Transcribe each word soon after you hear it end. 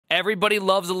Everybody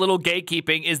loves a little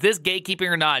gatekeeping. Is this gatekeeping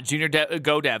or not? Junior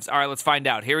Go devs. All right, let's find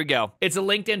out. Here we go. It's a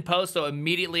LinkedIn post, so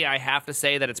immediately I have to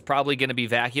say that it's probably going to be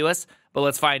vacuous, but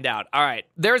let's find out. All right.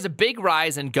 There's a big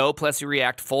rise in Go plus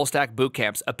React full stack boot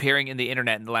camps appearing in the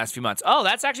internet in the last few months. Oh,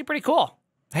 that's actually pretty cool.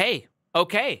 Hey,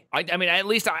 okay. I mean, at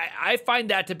least I find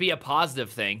that to be a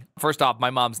positive thing. First off, my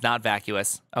mom's not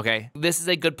vacuous, okay? This is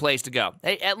a good place to go.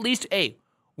 Hey, at least, hey,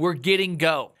 we're getting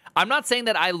Go. I'm not saying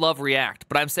that I love React,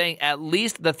 but I'm saying at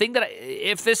least the thing that,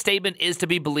 if this statement is to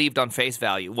be believed on face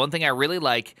value, one thing I really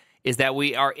like is that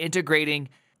we are integrating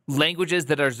languages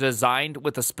that are designed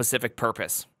with a specific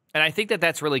purpose. And I think that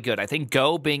that's really good. I think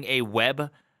Go being a web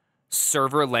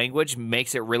server language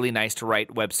makes it really nice to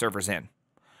write web servers in.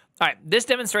 All right, this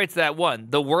demonstrates that, one,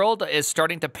 the world is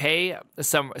starting to pay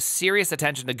some serious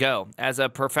attention to Go as a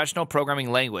professional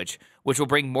programming language, which will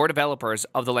bring more developers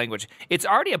of the language. It's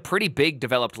already a pretty big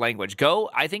developed language.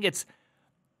 Go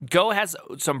has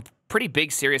some pretty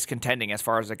big serious contending as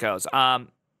far as it goes. I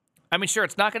mean, sure,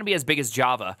 it's not going to be as big as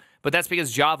Java, but that's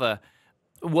because Java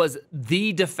was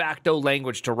the de facto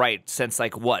language to write since,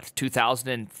 like, what,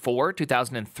 2004,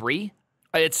 2003?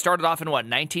 It started off in, what,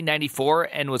 1994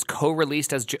 and was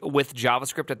co-released with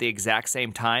JavaScript at the exact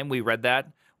same time. We read that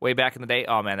way back in the day.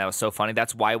 Oh, man, that was so funny.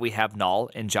 That's why we have null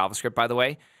in JavaScript, by the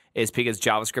way, is because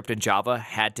JavaScript and Java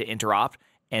had to interop,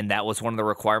 and that was one of the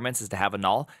requirements, is to have a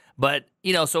null. But,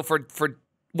 you know, so for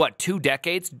what, 2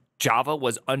 decades, Java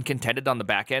was uncontended on the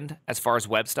back end as far as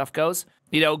web stuff goes.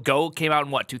 You know, Go came out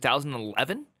in, what,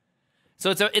 2011?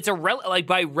 So like,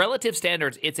 by relative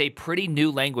standards, it's a pretty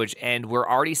new language, and we're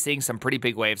already seeing some pretty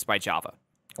big waves by Java,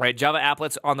 right? Java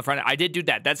applets on the front end. I did do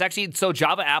that. That's actually, so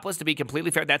Java applets, to be completely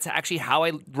fair, that's actually how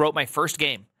I wrote my first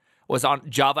game, was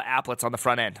on Java applets on the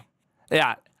front end.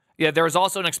 Yeah, there was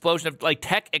also an explosion of, like,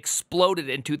 tech exploded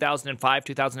in 2005,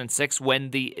 2006 when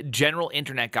the general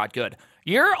internet got good.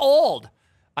 You're old.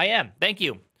 I am. Thank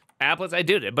you. Applets, I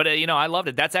did it, but, you know, I loved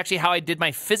it. That's actually how I did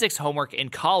my physics homework in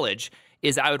college,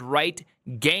 is I would write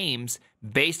games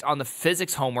based on the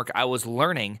physics homework I was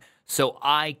learning so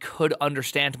I could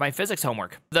understand my physics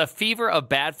homework. The fever of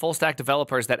bad full stack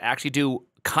developers that actually do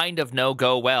kind of know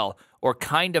Go well or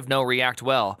kind of know React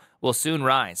well will soon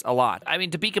rise a lot. I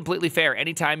mean, to be completely fair,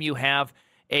 anytime you have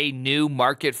a new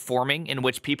market forming in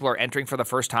which people are entering for the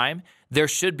first time, there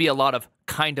should be a lot of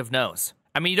kind of knows.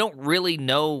 I mean, you don't really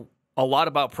know a lot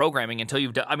about programming until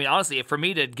you've done, I mean, honestly, for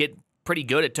me to get pretty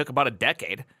good, it took about a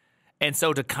decade. And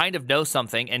so to kind of know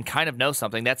something and kind of know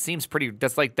something, that seems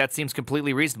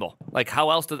completely reasonable. Like, how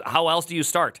else do you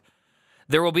start?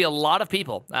 There will be a lot of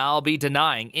people I'll be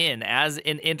denying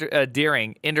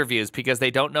during interviews because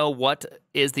they don't know what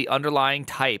is the underlying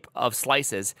type of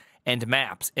slices and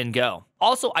maps in Go.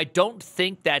 Also, I don't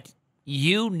think that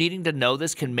you needing to know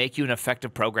this can make you an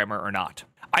effective programmer or not.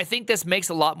 I think this makes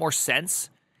a lot more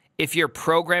sense if you're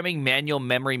programming manual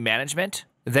memory management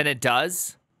than it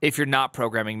does if you're not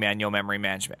programming manual memory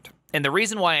management. And the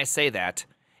reason why I say that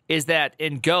is that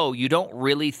in Go, you don't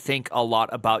really think a lot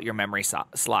about your memory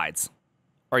slides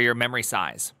or your memory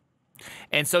size.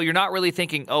 And so you're not really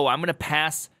thinking, oh, I'm going to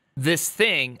pass this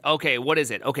thing. Okay, what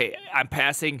is it? Okay, I'm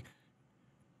passing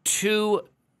 2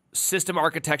 system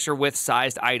architecture with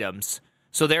sized items.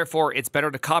 So therefore, it's better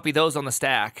to copy those on the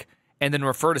stack and then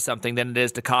refer to something than it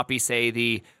is to copy, say,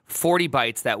 the 40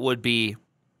 bytes that would be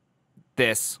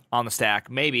this on the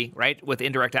stack, maybe, right? With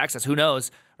indirect access, who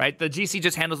knows, right? The GC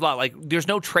just handles a lot. Like, there's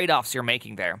no trade-offs you're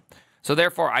making there. So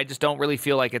therefore, I just don't really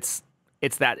feel like it's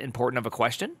that important of a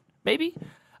question, maybe.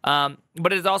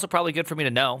 But it's also probably good for me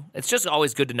to know. It's just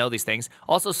always good to know these things.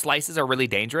 Also, slices are really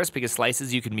dangerous because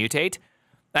slices you can mutate.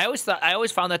 I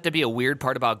always found that to be a weird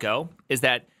part about Go, is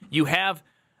that you have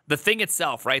the thing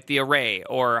itself, right? The array,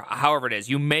 or however it is.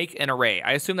 You make an array.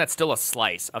 I assume that's still a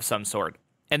slice of some sort.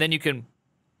 And then you can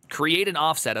create an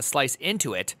offset, a slice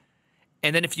into it,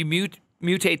 and then if you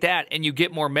mutate that and you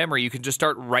get more memory, you can just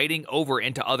start writing over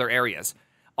into other areas.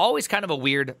 Always kind of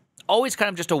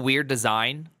just a weird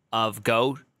design of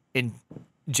Go in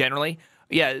generally.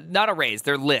 Yeah, not arrays,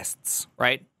 they're lists,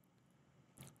 right?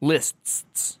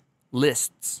 Lists,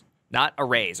 not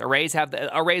arrays. Arrays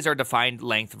are a defined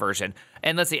length version.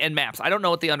 And let's see, and maps. I don't know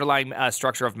what the underlying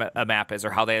structure of a map is or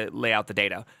how they lay out the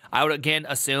data. I would again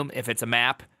assume if it's a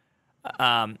map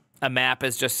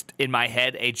is just, in my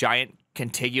head, a giant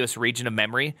contiguous region of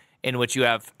memory in which you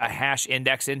have a hash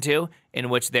index into, in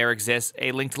which there exists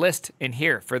a linked list in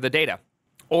here for the data.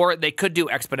 Or they could do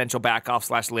exponential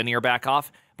backoff / linear backoff,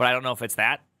 but I don't know if it's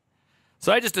that.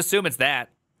 So I just assume it's that.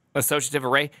 Associative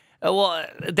array.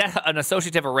 An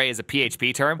associative array is a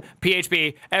PHP term.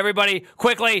 PHP, everybody,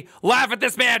 quickly, laugh at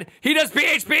this man. He does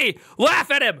PHP. Laugh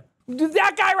at him.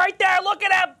 That guy right there, look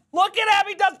at him! Look at him,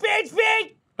 he does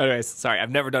PHP! Anyways, sorry,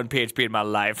 I've never done PHP in my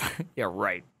life. Yeah,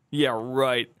 right. Yeah,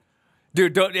 right.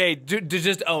 Dude,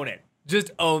 just own it.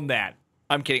 Just own that.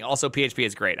 I'm kidding. Also, PHP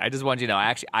is great. I just want you to know,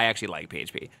 I actually like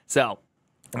PHP. So,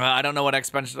 I don't know what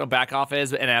exponential backoff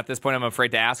is, and at this point, I'm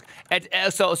afraid to ask.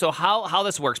 So how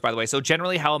this works, by the way. So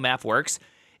generally, how a map works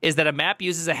is that a map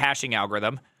uses a hashing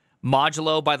algorithm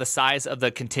modulo by the size of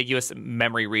the contiguous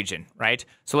memory region, right?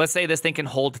 So let's say this thing can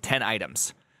hold 10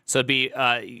 items. So it'd be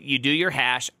you do your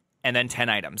hash and then 10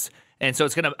 items. And so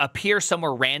it's going to appear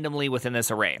somewhere randomly within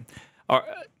this array. Or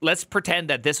let's pretend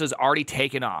that this was already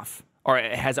taken off, or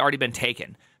it has already been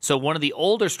taken. So one of the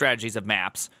older strategies of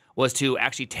maps was to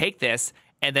actually take this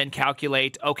and then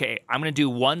calculate, okay, I'm going to do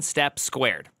 1 step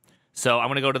squared. So I'm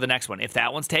going to go to the next one. If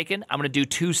that one's taken, I'm going to do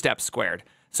 2 steps squared.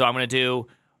 So I'm going to do,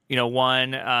 we're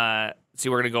going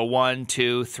to go 1,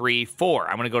 2, 3, 4.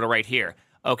 I'm going to go to right here.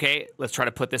 Okay, let's try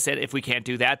to put this in. If we can't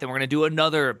do that, then we're going to do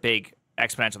another big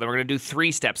exponential. Then we're going to do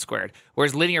 3 steps squared.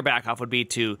 Whereas linear backoff would be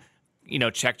to,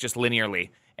 check just linearly.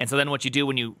 And so then what you do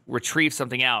when you retrieve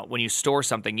something out, when you store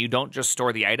something, you don't just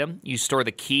store the item, you store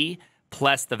the key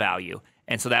plus the value.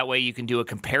 And so that way you can do a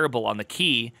comparable on the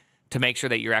key to make sure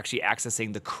that you're actually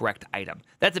accessing the correct item.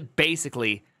 That's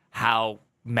basically how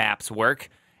maps work.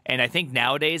 And I think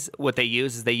nowadays what they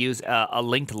use is they use a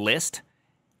linked list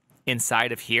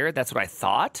inside of here. That's what I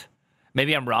thought.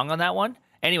 Maybe I'm wrong on that one.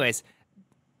 Anyways,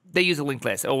 they use a linked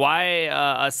list.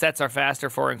 Why sets are faster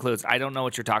for includes? I don't know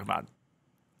what you're talking about.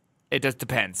 It just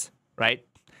depends, right?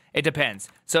 It depends.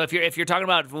 So if you're talking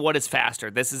about what is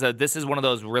faster, this is one of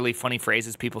those really funny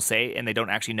phrases people say and they don't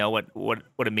actually know what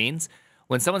it means.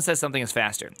 When someone says something is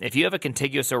faster, if you have a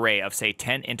contiguous array of say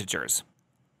 10 integers,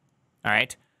 all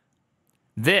right,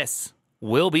 this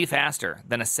will be faster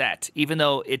than a set, even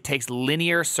though it takes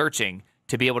linear searching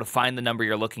to be able to find the number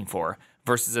you're looking for,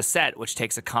 versus a set, which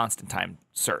takes a constant time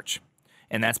search.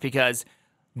 And that's because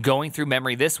going through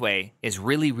memory this way is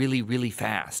really, really, really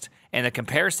fast. And the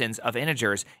comparisons of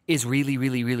integers is really,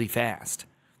 really, really fast.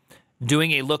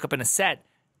 Doing a lookup in a set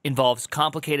involves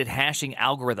complicated hashing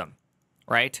algorithm,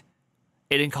 right?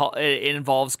 It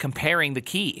involves comparing the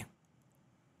key,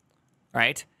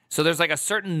 right? So there's like a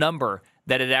certain number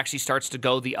that it actually starts to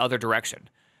go the other direction.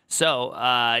 So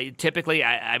typically,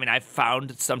 I've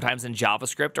found sometimes in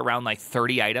JavaScript around like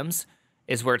 30 items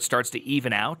is where it starts to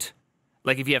even out.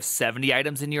 Like if you have 70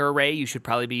 items in your array, you should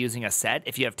probably be using a set.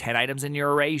 If you have 10 items in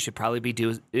your array, you should probably be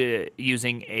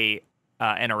using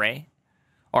an array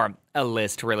or a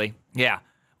list, really. Yeah,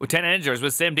 with 10 integers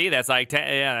with SIMD, that's like 10.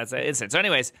 Yeah, that's instant. So,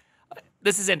 anyways,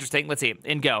 this is interesting. Let's see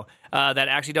in Go that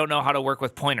actually don't know how to work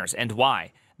with pointers and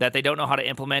why. That they don't know how to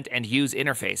implement and use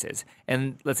interfaces,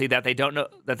 and let's see that they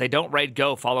don't write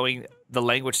Go following the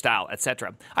language style,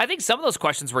 etc. I think some of those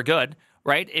questions were good,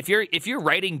 right? If you're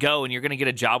writing Go and you're going to get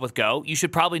a job with Go, you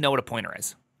should probably know what a pointer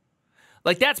is.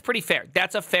 Like that's pretty fair.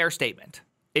 That's a fair statement.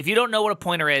 If you don't know what a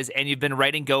pointer is and you've been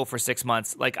writing Go for 6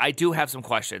 months, like I do have some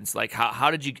questions. Like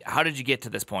how did you get to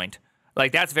this point?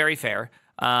 Like that's very fair.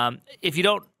 If you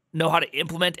don't know how to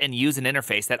implement and use an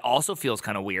interface, that also feels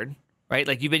kind of weird. Right?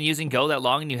 Like you've been using Go that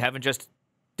long and you haven't just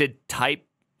did type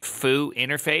foo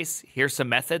interface, here's some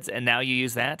methods, and now you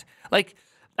use that. Like,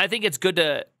 I think it's good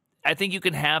I think you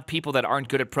can have people that aren't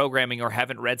good at programming or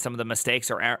haven't read some of the mistakes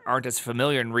or aren't as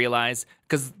familiar and realize,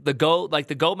 because the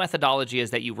Go methodology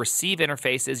is that you receive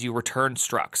interfaces, you return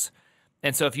structs.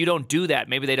 And so if you don't do that,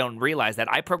 maybe they don't realize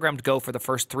that. I programmed Go for the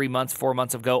first 3 months, 4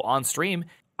 months of Go on stream.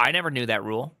 I never knew that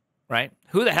rule. Right?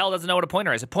 Who the hell doesn't know what a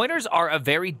pointer is? Pointers are a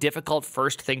very difficult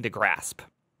first thing to grasp.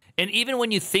 And even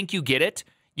when you think you get it,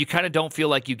 you kind of don't feel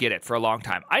like you get it for a long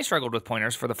time. I struggled with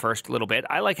pointers for the first little bit.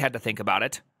 I had to think about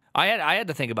it. I had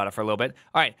to think about it for a little bit.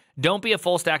 All right, don't be a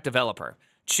full stack developer.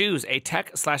 Choose a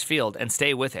tech/field and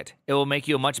stay with it. It will make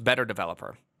you a much better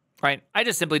developer. Right? I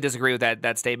just simply disagree with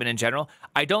that statement in general.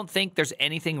 I don't think there's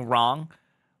anything wrong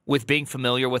with being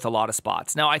familiar with a lot of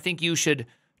spots. Now, I think you should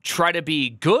try to be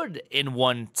good in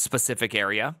one specific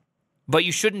area, but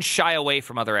you shouldn't shy away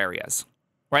from other areas,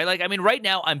 right? Like, right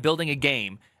now I'm building a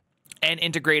game and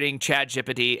integrating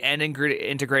ChatGPT and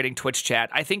integrating Twitch chat.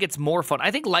 I think it's more fun.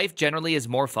 I think life generally is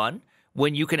more fun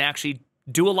when you can actually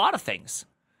do a lot of things,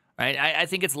 right? I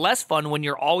think it's less fun when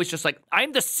you're always just like,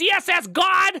 I'm the CSS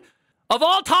god of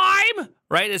all time,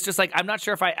 right? It's just like, I'm not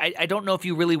sure if I don't know if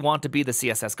you really want to be the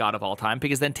CSS god of all time,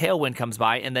 because then Tailwind comes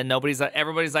by and then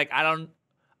everybody's like, I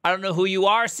don't know who you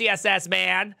are, CSS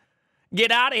man.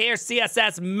 Get out of here,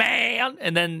 CSS man.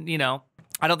 And then,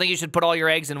 I don't think you should put all your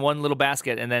eggs in one little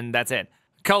basket and then that's it.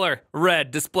 Color,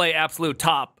 red, display absolute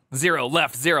top, 0,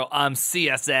 left, 0. I'm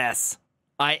CSS.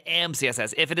 I am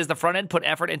CSS. If it is the front end, put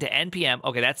effort into NPM.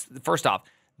 Okay, that's first off,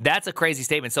 that's a crazy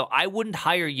statement. So I wouldn't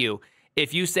hire you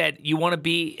if you said you want to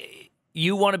be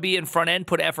in front end,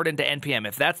 put effort into NPM.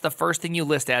 If that's the first thing you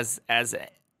list as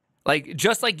like,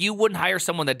 just like you wouldn't hire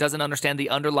someone that doesn't understand the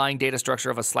underlying data structure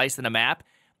of a slice and a map,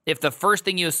 if the first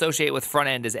thing you associate with front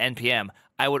end is NPM,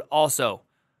 I would also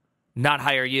not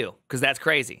hire you, because that's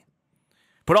crazy.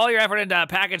 Put all your effort into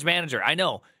package manager. I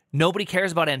know nobody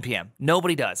cares about NPM.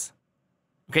 Nobody does.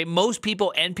 Okay, most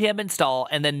people NPM install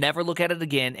and then never look at it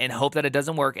again and hope that it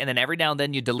doesn't work, and then every now and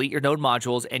then you delete your node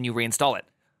modules and you reinstall it.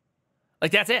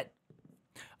 Like, that's it.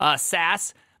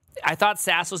 Sass, I thought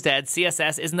Sass was dead.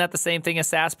 CSS, isn't that the same thing as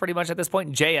Sass pretty much at this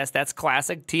point? JS, that's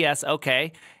classic. TS,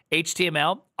 okay.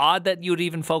 HTML, odd that you would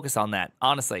even focus on that,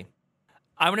 honestly.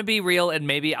 I'm going to be real, and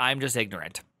maybe I'm just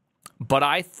ignorant, but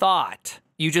I thought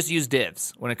you just use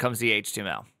divs when it comes to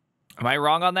HTML. Am I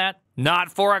wrong on that?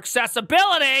 Not for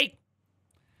accessibility!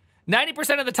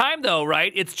 90% of the time, though,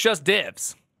 right, it's just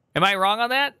divs. Am I wrong on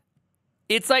that?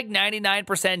 It's like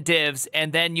 99% divs,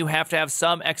 and then you have to have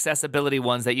some accessibility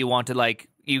ones that you want to, like,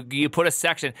 you put a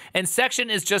section. And section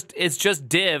is just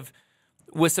div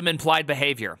with some implied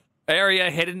behavior.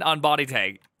 Area hidden on body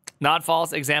tag. Not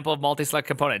false. Example of multi-select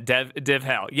component. Div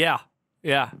hell. Yeah,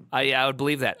 I would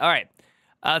believe that. All right.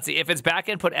 Let's see. If it's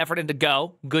backend, put effort into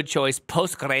Go. Good choice.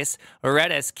 Postgres,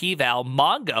 Redis, Keyval,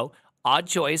 Mongo. Odd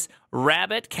choice,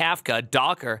 Rabbit, Kafka,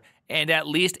 Docker, and at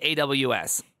least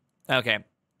AWS. Okay.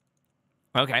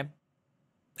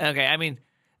 I mean,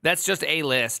 that's just a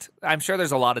list. I'm sure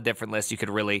there's a lot of different lists you could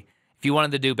really, if you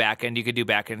wanted to do backend, you could do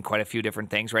backend quite a few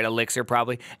different things, right? Elixir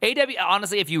probably.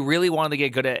 Honestly, if you really wanted to get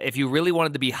good at, if you really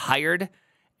wanted to be hired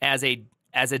as a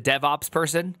DevOps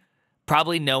person,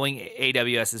 probably knowing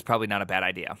AWS is probably not a bad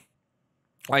idea.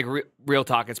 Like, real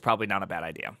talk, it's probably not a bad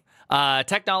idea.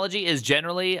 Technology in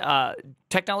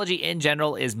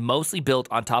general is mostly built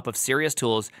on top of serious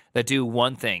tools that do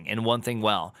one thing and one thing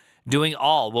well. Doing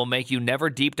all will make you never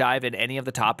deep dive in any of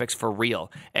the topics for real,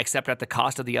 except at the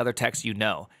cost of the other techs you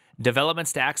know. Development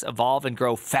stacks evolve and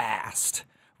grow fast.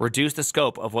 Reduce the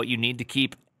scope of what you need to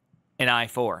keep an eye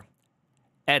for.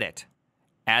 Edit,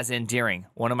 as in during.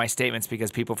 One of my statements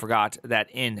because people forgot that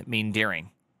in mean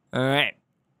during. All right.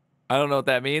 I don't know what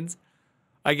that means.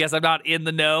 I guess I'm not in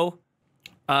the know.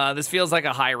 This feels like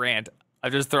a high rant.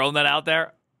 I've just thrown that out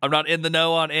there. I'm not in the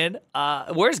know on in.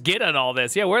 Where's Git on all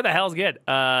this? Yeah, where the hell's Git?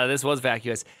 This was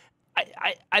vacuous.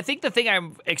 I think the thing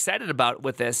I'm excited about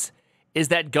with this is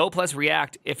that Go plus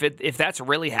React, if that's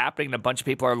really happening and a bunch of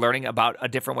people are learning about a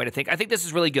different way to think, I think this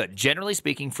is really good. Generally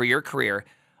speaking, for your career,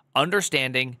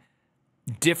 understanding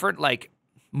different, like,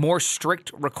 more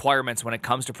strict requirements when it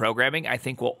comes to programming, I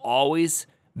think will always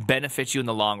benefit you in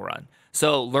the long run.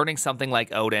 So learning something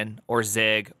like Odin or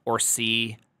Zig or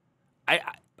C,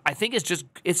 I think it's just,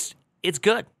 it's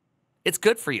good. It's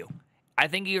good for you. I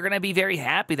think you're going to be very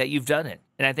happy that you've done it.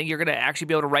 And I think you're going to actually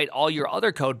be able to write all your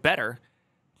other code better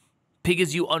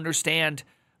because you understand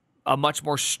a much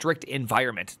more strict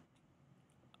environment.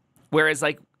 Whereas,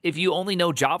 like, if you only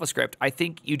know JavaScript, I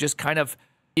think you just kind of,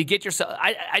 you get yourself,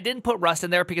 I didn't put Rust in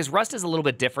there because Rust is a little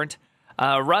bit different.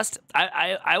 Rust,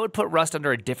 I would put Rust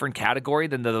under a different category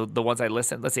than the ones I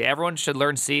listed. Let's see, everyone should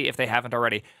learn C if they haven't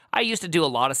already. I used to do a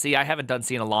lot of C. I haven't done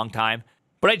C in a long time,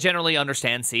 but I generally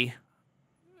understand C.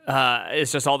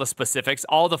 It's just all the specifics.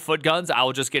 All the foot guns,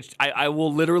 I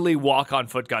will literally walk on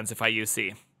foot guns if I use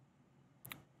C.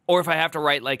 Or if I have to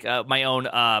write, like, my own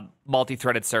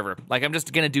multi-threaded server. Like, I'm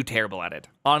just going to do terrible at it.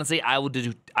 Honestly, I'll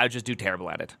just do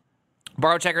terrible at it.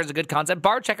 Borrow checker is a good concept.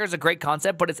 Borrow checker is a great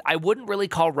concept, but I wouldn't really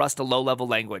call Rust a low-level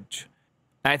language.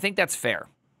 And I think that's fair.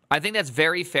 I think that's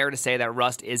very fair to say that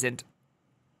Rust isn't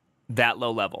that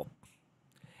low level.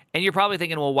 And you're probably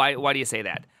thinking, well, why do you say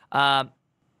that?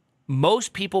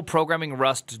 Most people programming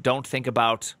Rust don't think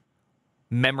about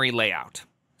memory layout.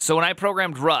 So when I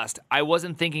programmed Rust, I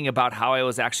wasn't thinking about how I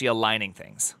was actually aligning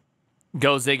things.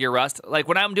 Go Zig your Rust. Like,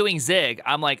 when I'm doing Zig,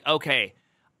 I'm like, okay,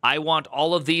 I want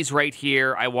all of these right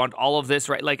here. I want all of this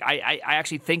right. Like, I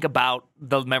actually think about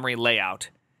the memory layout,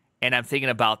 and I'm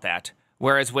thinking about that.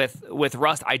 Whereas with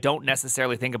Rust, I don't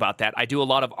necessarily think about that. I do a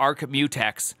lot of arc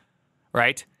mutex,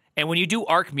 right? And when you do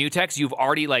arc mutex,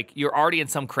 you're already in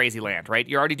some crazy land, right?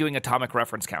 You're already doing atomic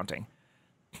reference counting.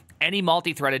 Any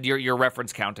multi-threaded, you're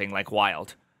reference counting like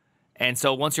wild. And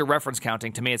so once you're reference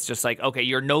counting, to me, it's just like, okay,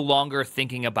 you're no longer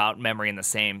thinking about memory in the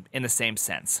same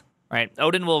sense. Right,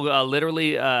 Odin will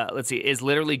is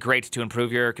literally great to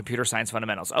improve your computer science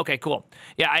fundamentals. Okay, cool.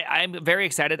 Yeah, I'm very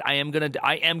excited. I am gonna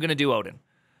do Odin.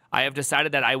 I have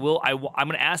decided that I'm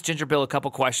gonna ask Ginger Bill a couple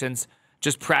questions,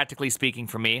 just practically speaking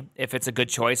for me, if it's a good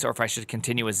choice or if I should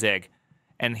continue with Zig.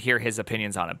 and hear his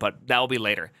opinions on it, but that will be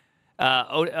later.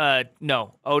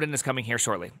 No, Odin is coming here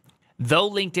shortly. Though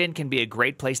LinkedIn can be a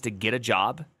great place to get a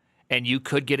job, and you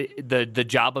could get the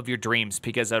job of your dreams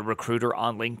because a recruiter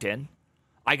on LinkedIn.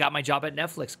 I got my job at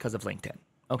Netflix because of LinkedIn.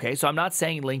 Okay, so I'm not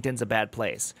saying LinkedIn's a bad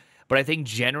place, but I think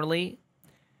generally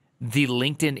the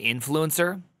LinkedIn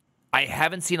influencer, I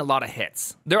haven't seen a lot of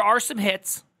hits. There are some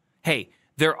hits. Hey,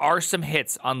 there are some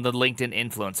hits on the LinkedIn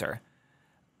influencer,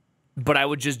 but I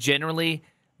would just generally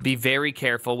be very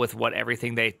careful with what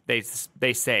everything they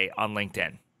say on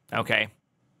LinkedIn. Okay,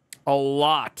 a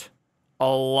lot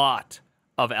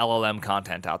of LLM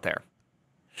content out there.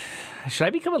 Should I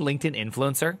become a LinkedIn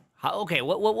influencer? Okay,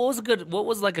 what was a good, what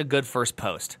was like a good first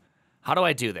post? How do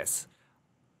I do this?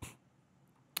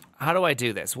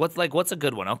 What's a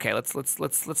good one? Okay, let's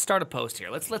start a post here.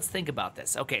 Let's think about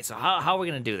this. Okay, so how are we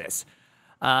gonna do this?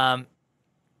 You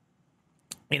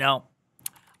know,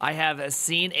 I have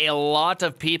seen a lot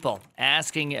of people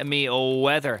asking me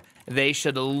whether they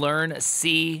should learn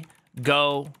C,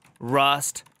 Go,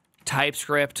 Rust,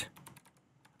 TypeScript,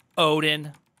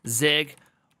 Odin, Zig,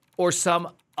 or some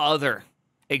other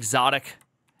exotic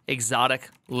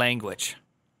language.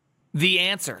 The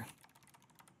answer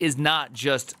is not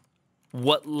just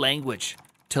what language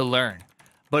to learn,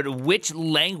 but which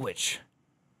language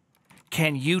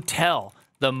can you tell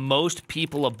the most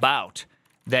people about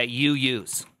that you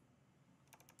use.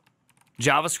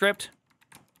 JavaScript,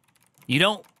 you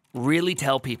don't really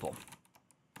tell people.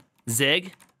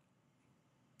 Zig,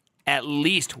 at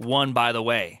least one, by the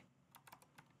way.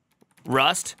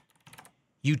 Rust,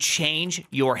 you change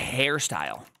your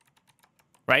hairstyle,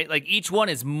 right? Like each one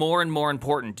is more and more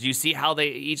important. Do you see how they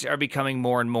each are becoming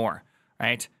more and more,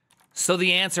 right? So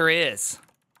the answer is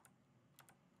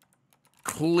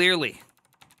clearly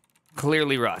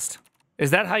Rust. Is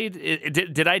that how you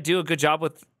did I do a good job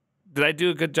with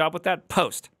that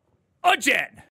post? Again.